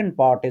second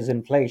part is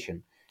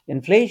inflation.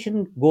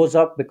 Inflation goes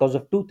up because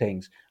of two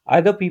things.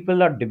 Either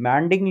people are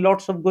demanding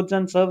lots of goods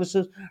and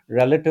services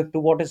relative to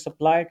what is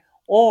supplied,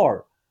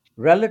 or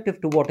relative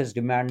to what is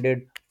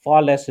demanded,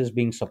 far less is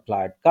being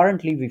supplied.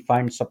 Currently, we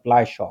find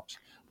supply shocks,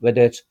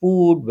 whether it's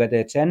food, whether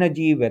it's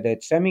energy, whether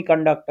it's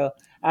semiconductor,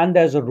 and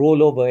there's a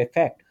rollover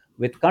effect.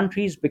 With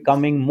countries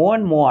becoming more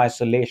and more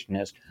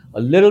isolationist,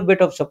 a little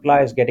bit of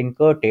supply is getting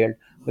curtailed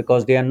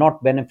because they are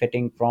not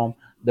benefiting from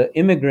the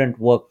immigrant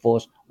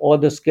workforce or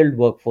the skilled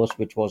workforce,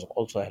 which was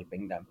also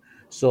helping them.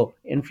 So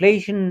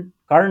inflation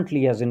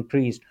currently has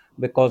increased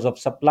because of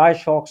supply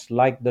shocks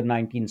like the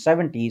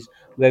 1970s,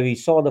 where we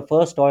saw the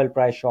first oil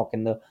price shock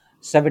in the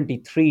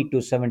 73 to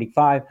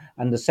 75,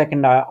 and the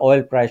second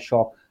oil price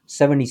shock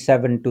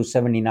 77 to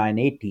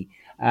 79.80.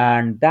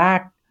 And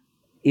that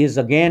is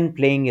again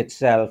playing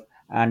itself.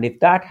 And if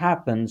that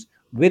happens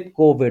with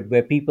COVID,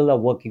 where people are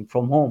working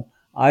from home,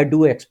 I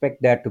do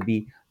expect there to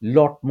be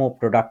lot more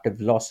productive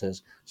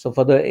losses. So,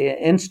 for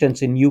the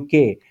instance, in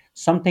UK,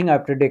 something I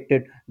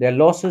predicted, there are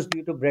losses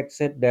due to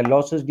Brexit, there are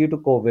losses due to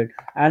COVID,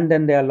 and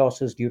then there are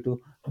losses due to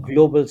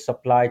global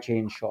supply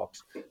chain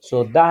shocks.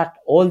 So that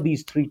all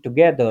these three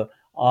together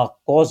are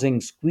causing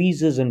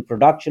squeezes in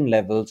production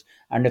levels.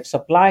 And if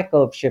supply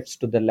curve shifts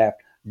to the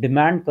left,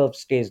 demand curve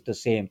stays the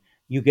same,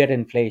 you get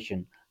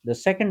inflation. The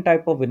second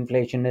type of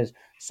inflation is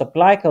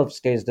supply curve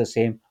stays the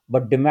same,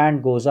 but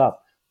demand goes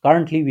up.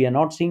 Currently, we are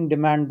not seeing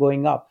demand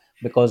going up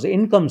because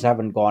incomes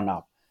haven't gone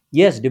up.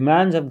 Yes,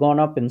 demands have gone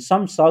up in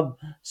some sub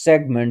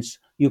segments,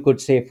 you could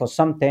say, for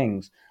some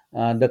things,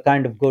 the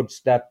kind of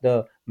goods that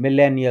the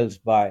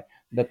millennials buy,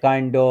 the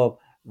kind of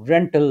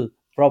rental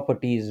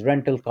properties,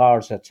 rental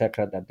cars,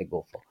 etc., that they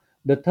go for.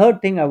 The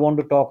third thing I want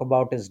to talk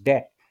about is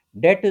debt.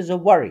 Debt is a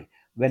worry.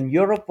 When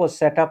Europe was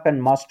set up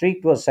and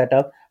Maastricht was set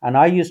up, and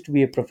I used to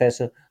be a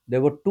professor,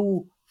 there were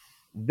two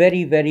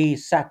very, very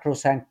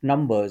sacrosanct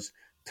numbers.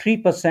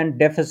 3%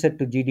 deficit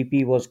to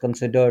GDP was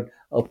considered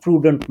a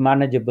prudent,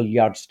 manageable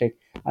yardstick,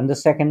 and the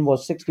second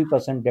was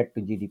 60% debt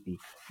to GDP.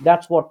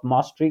 That's what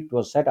Maastricht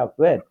was set up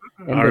with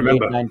in I the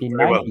late remember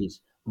very well. 1990s.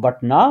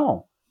 But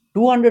now,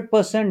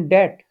 200%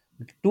 debt,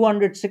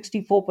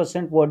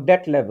 264% were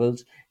debt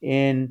levels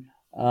in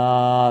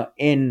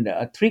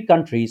three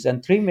countries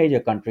and three major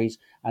countries,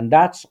 and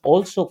that's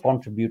also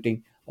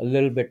contributing a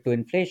little bit to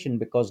inflation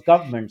because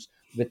governments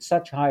with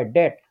such high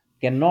debt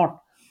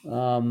cannot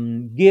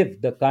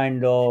give the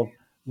kind of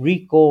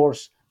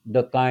recourse,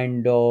 the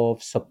kind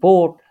of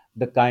support,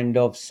 the kind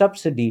of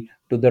subsidy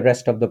to the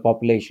rest of the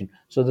population.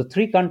 So the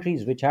three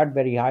countries which had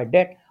very high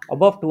debt,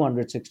 above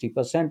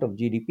 260% of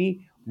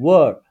GDP,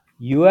 were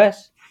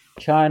US,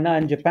 China,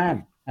 and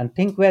Japan. And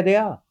think where they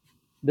are,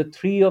 the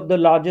three of the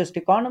largest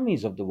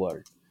economies of the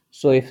world.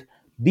 So if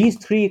these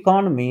three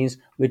economies,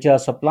 which are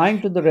supplying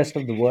to the rest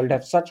of the world,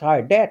 have such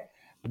high debt,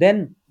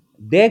 then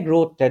their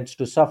growth tends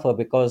to suffer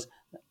because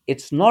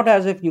it's not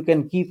as if you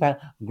can keep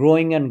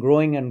growing and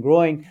growing and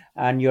growing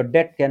and your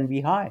debt can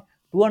be high.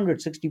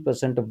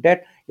 260% of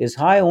debt is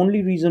high.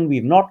 Only reason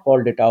we've not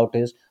called it out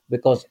is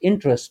because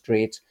interest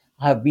rates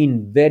have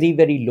been very,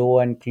 very low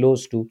and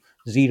close to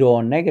zero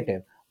or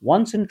negative.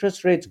 Once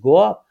interest rates go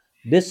up,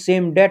 this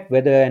same debt,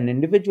 whether an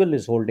individual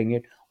is holding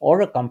it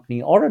or a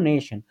company or a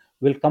nation,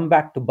 will come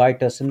back to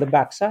bite us in the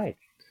backside.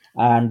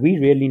 And we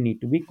really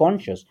need to be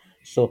conscious.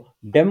 So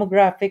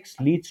demographics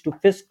leads to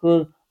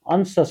fiscal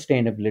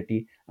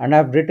unsustainability, and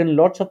I've written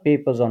lots of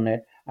papers on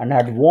it and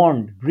had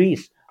warned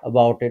Greece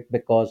about it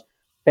because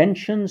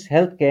pensions,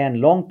 healthcare, and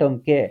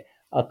long-term care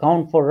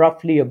account for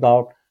roughly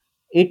about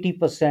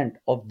 80%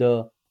 of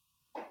the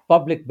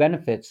public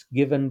benefits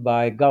given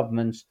by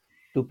governments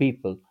to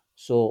people.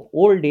 So,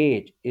 old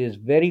age is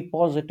very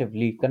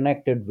positively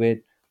connected with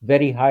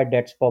very high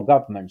debts for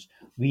governments.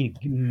 We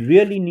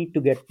really need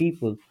to get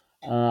people,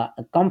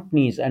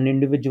 companies, and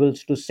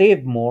individuals to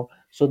save more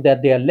so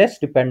that they are less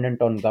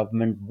dependent on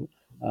government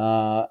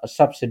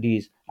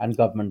subsidies and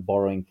government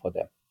borrowing for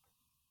them.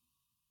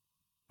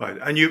 Right,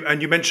 and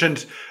you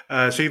mentioned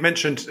so you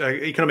mentioned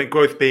economic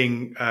growth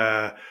being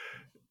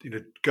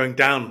going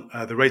down.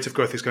 The rate of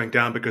growth is going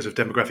down because of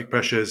demographic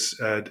pressures.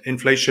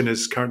 Inflation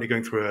is currently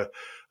going through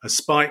a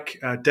spike.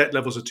 Debt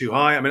levels are too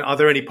high. I mean, are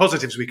there any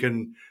positives we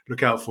can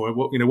look out for?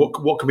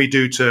 What can we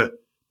do to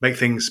make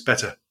things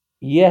better?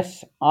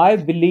 Yes, I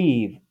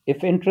believe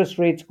if interest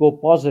rates go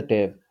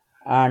positive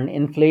and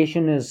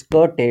inflation is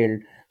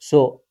curtailed,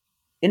 so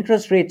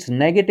interest rates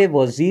negative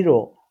or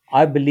zero,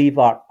 I believe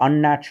are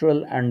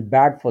unnatural and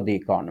bad for the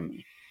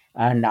economy.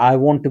 And I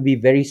want to be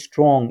very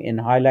strong in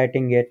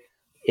highlighting it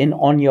in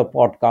on your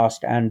podcast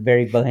and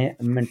very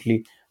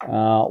vehemently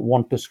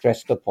want to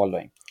stress the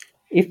following.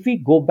 If we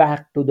go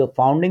back to the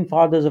founding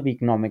fathers of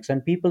economics,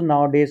 and people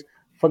nowadays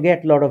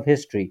forget a lot of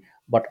history,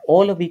 but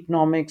all of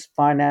economics,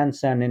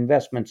 finance, and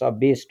investments are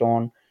based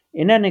on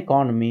in an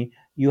economy,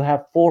 you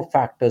have four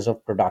factors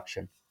of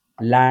production: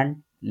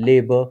 land,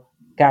 labor,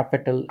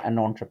 capital, and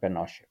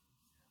entrepreneurship.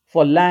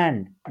 For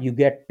land, you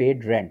get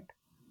paid rent.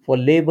 For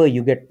labor,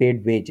 you get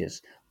paid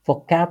wages.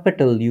 For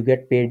capital, you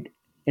get paid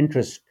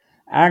interest.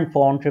 And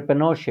for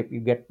entrepreneurship,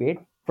 you get paid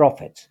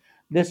profits.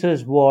 This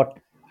is what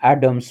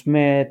Adam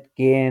Smith,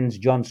 Keynes,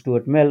 John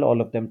Stuart Mill,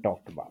 all of them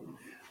talked about.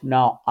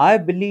 Now, I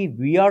believe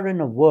we are in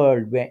a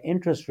world where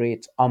interest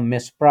rates are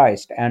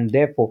mispriced and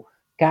therefore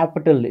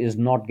capital is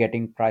not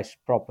getting priced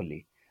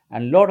properly.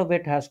 And a lot of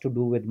it has to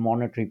do with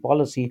monetary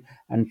policy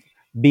and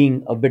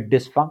being a bit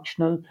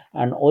dysfunctional,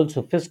 and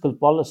also fiscal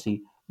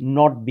policy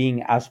not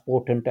being as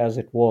potent as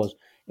it was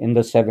in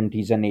the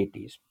 70s and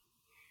 80s.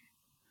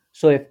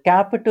 So, if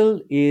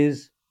capital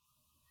is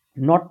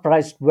not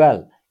priced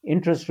well,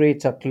 interest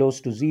rates are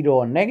close to zero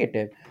or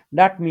negative,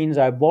 that means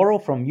I borrow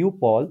from you,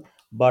 Paul,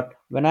 but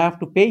when I have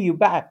to pay you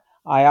back,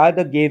 I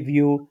either give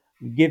you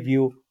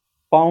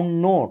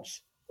pound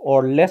notes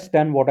or less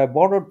than what I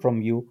borrowed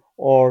from you,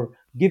 or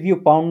give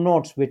you pound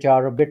notes which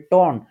are a bit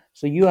torn.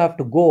 So you have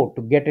to go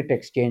to get it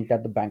exchanged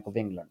at the Bank of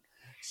England.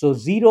 So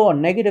zero or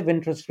negative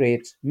interest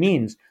rates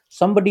means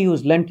somebody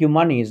who's lent you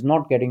money is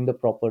not getting the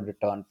proper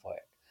return for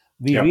it.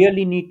 We Yeah.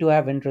 really need to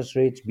have interest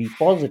rates be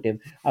positive.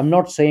 I'm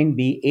not saying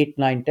be 8,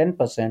 9,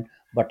 10%,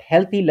 but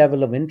healthy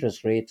level of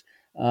interest rates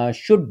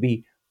should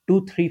be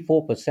 2, 3,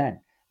 4%.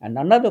 And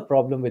another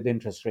problem with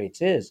interest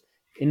rates is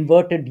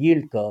inverted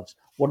yield curves.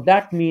 What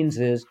that means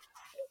is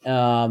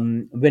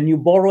when you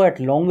borrow at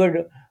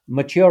longer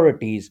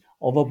maturities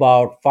of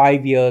about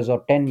 5 years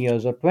or 10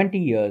 years or 20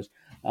 years,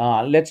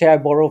 let's say I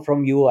borrow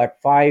from you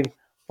at 5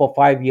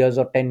 years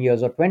or 10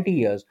 years or 20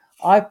 years,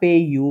 I pay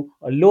you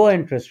a lower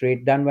interest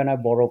rate than when I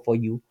borrow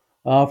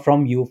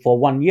from you for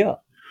 1 year.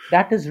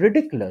 That is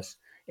ridiculous.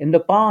 In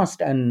the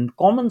past, and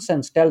common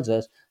sense tells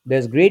us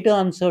there's greater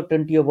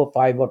uncertainty over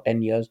 5 or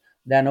 10 years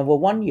than over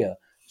 1 year.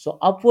 So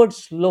upward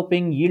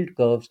sloping yield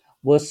curves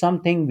was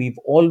something we've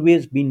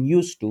always been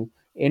used to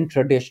in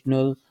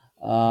traditional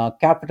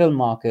capital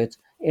markets,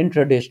 in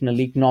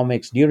traditional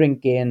economics during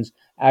Keynes,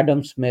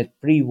 Adam Smith,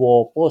 pre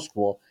war, post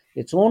war.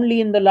 It's only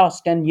in the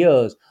last 10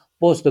 years,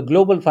 post the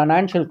global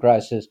financial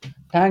crisis,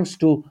 thanks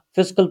to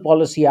fiscal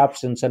policy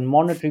absence and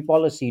monetary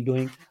policy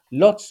doing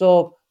lots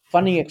of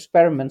funny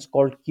experiments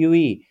called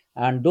QE.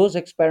 And those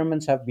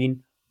experiments have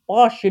been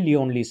partially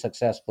only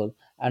successful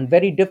and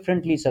very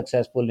differently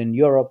successful in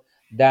Europe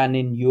than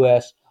in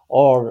US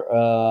or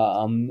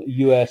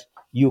US,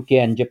 UK,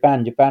 and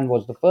Japan. Japan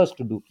was the first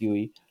to do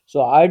QE.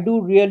 So I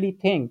do really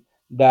think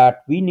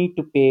that we need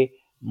to pay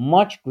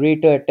much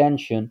greater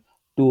attention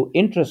to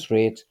interest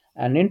rates,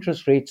 and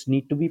interest rates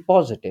need to be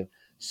positive.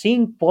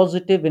 Seeing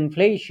positive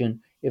inflation,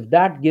 if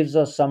that gives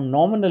us some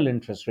nominal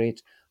interest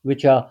rates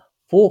which are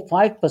 4,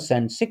 5%,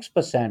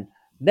 6%,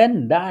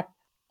 then that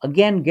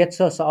again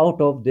gets us out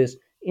of this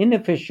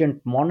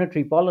inefficient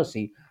monetary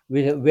policy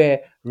where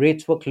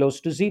rates were close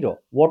to zero.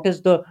 What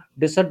is the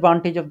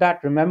disadvantage of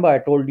that? Remember, I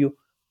told you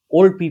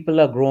old people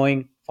are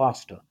growing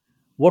faster.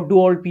 What do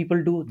old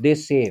people do? They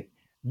save.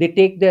 They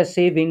take their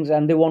savings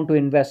and they want to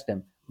invest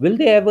them. Will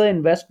they ever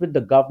invest with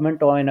the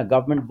government or in a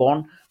government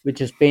bond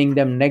which is paying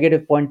them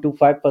negative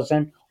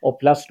 0.25% or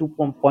plus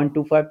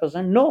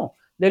 2.25%? No,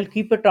 they'll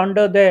keep it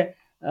under their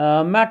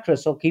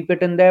mattress or keep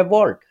it in their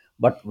vault.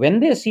 But when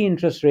they see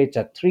interest rates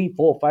at 3,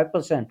 4,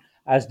 5%,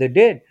 as they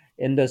did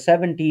in the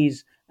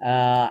 70s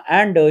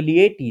and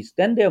early 80s,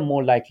 then they're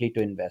more likely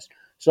to invest.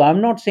 So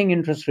I'm not saying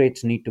interest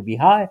rates need to be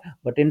high,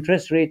 but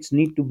interest rates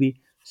need to be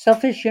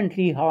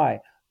sufficiently high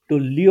to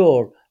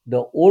lure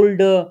the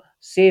older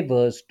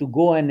savers to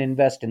go and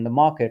invest in the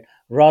market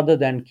rather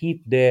than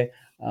keep their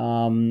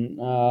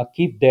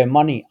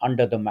money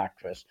under the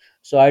mattress.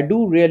 So I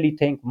do really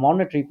think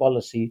monetary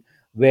policy,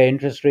 where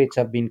interest rates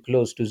have been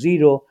close to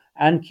zero,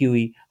 and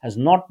QE has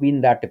not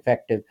been that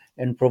effective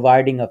in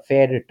providing a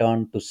fair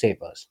return to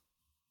savers.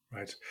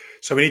 Right.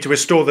 So we need to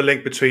restore the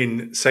link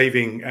between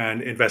saving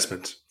and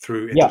investment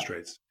through Yeah. interest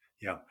rates.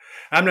 Yeah.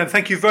 Amran,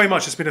 thank you very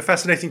much. It's been a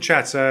fascinating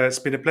chat. It's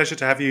been a pleasure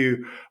to have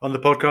you on the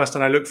podcast,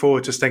 and I look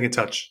forward to staying in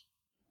touch.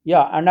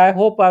 Yeah, and I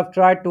hope I've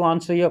tried to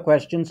answer your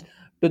questions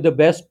to the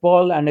best,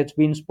 Paul, and it's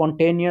been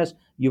spontaneous.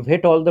 You've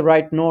hit all the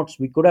right notes.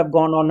 We could have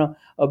gone on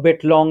a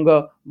bit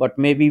longer, but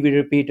maybe we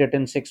repeat it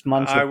in 6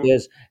 months if I,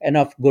 there's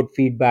enough good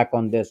feedback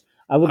on this.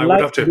 I would I would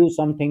like love to to. do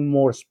something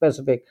more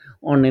specific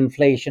on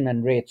inflation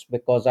and rates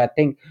because I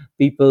think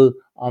people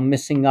are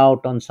missing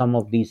out on some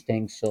of these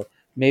things. So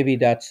maybe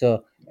that's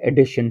a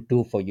addition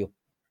too for you.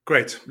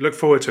 Great. Look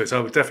forward to it.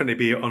 I will definitely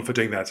be on for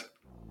doing that.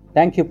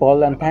 Thank you,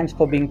 Paul, and thanks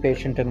for being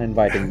patient and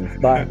inviting me.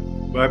 Bye.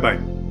 Bye bye.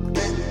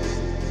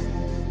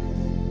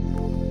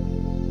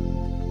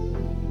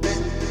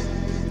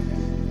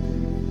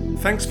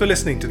 Thanks for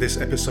listening to this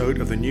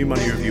episode of the New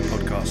Money Review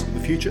podcast, The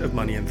Future of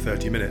Money in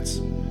 30 Minutes.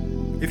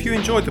 If you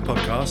enjoyed the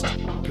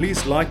podcast,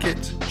 please like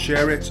it,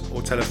 share it,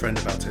 or tell a friend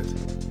about it.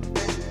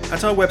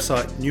 At our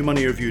website,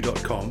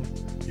 newmoneyreview.com,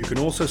 you can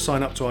also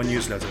sign up to our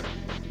newsletter,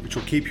 which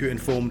will keep you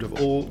informed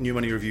of all New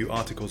Money Review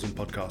articles and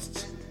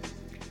podcasts.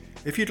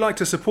 If you'd like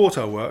to support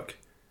our work,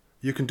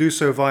 you can do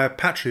so via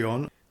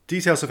Patreon.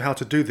 Details of how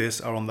to do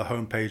this are on the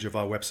homepage of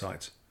our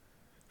website.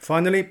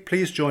 Finally,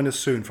 please join us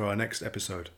soon for our next episode.